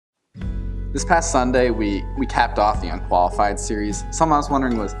This past Sunday, we capped off the Unqualified series. Something I was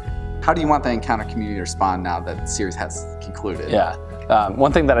wondering was, how do you want the Encounter community to respond now that the series has concluded? Yeah.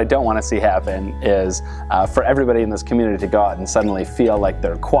 One thing that I don't want to see happen is for everybody in this community to go out and suddenly feel like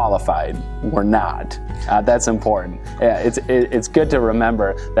they're qualified. We're not. That's important. It's good to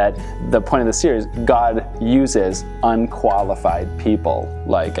remember that the point of the series, God uses unqualified people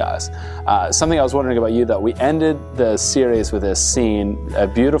like us. Something I was wondering about you, though, we ended the series with this scene,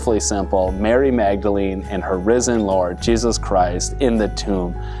 beautifully simple, Mary Magdalene and her risen Lord, Jesus Christ, in the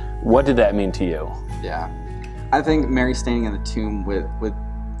tomb. What did that mean to you? Yeah. I think Mary standing in the tomb with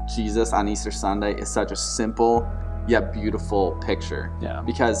Jesus on Easter Sunday is such a simple yet beautiful picture. Yeah.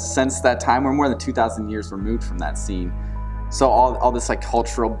 Because since that time, we're more than 2,000 years removed from that scene. So all this like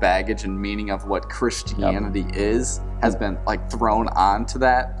cultural baggage and meaning of what Christianity is has been like thrown onto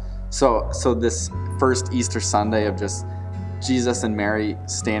that. So this first Easter Sunday of just Jesus and Mary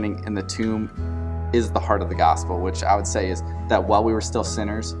standing in the tomb is the heart of the gospel, which I would say is that while we were still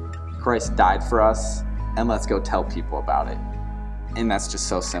sinners, Christ died for us, and let's go tell people about it. And that's just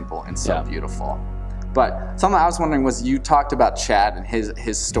so simple and so beautiful. But something I was wondering was, you talked about Chad and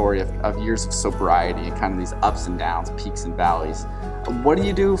his story of years of sobriety and kind of these ups and downs, peaks and valleys. What do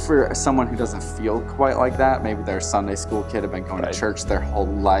you do for someone who doesn't feel quite like that? Maybe they're a Sunday school kid, have been going to church their whole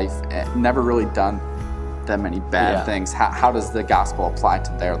life, and never really done that many bad things. How does the gospel apply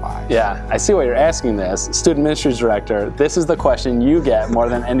to their lives? Yeah, I see why you're asking this. Student Ministries Director, this is the question you get more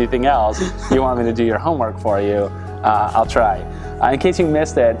than anything else. You want me to do your homework for you? I'll try. In case you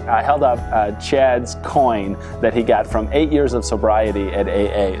missed it, I held up Chad's coin that he got from 8 years of sobriety at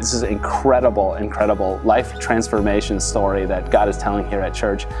AA. This is an incredible, incredible life transformation story that God is telling here at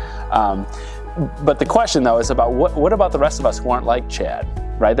church. But the question, though, is about what about the rest of us who aren't like Chad,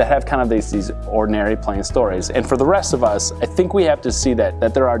 right? That have kind of these ordinary, plain stories. And for the rest of us, I think we have to see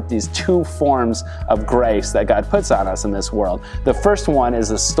that there are these two forms of grace that God puts on us in this world. The first one is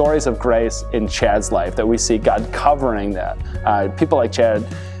the stories of grace in Chad's life, that we see God covering that. People like Chad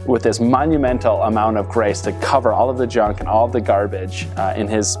with this monumental amount of grace to cover all of the junk and all of the garbage in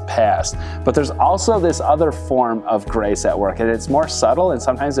his past. But there's also this other form of grace at work, and it's more subtle and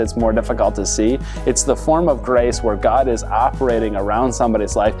sometimes it's more difficult to see. It's the form of grace where God is operating around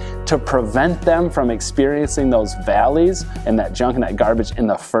somebody's life to prevent them from experiencing those valleys and that junk and that garbage in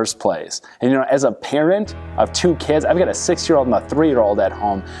the first place. And you know, as a parent of two kids, I've got a 6-year-old and a 3-year-old at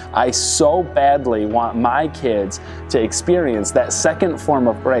home. I so badly want my kids to experience that second form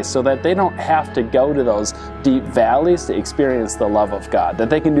of grace, so that they don't have to go to those deep valleys to experience the love of God, that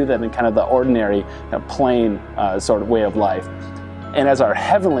they can do that in kind of the ordinary, plain sort of way of life. And as our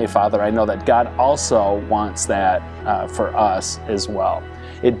Heavenly Father, I know that God also wants that for us as well.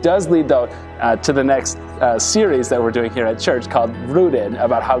 It does lead, though, to the next series that we're doing here at church called Rooted,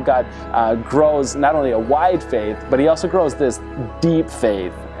 about how God grows not only a wide faith, but He also grows this deep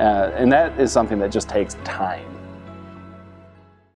faith. And that is something that just takes time.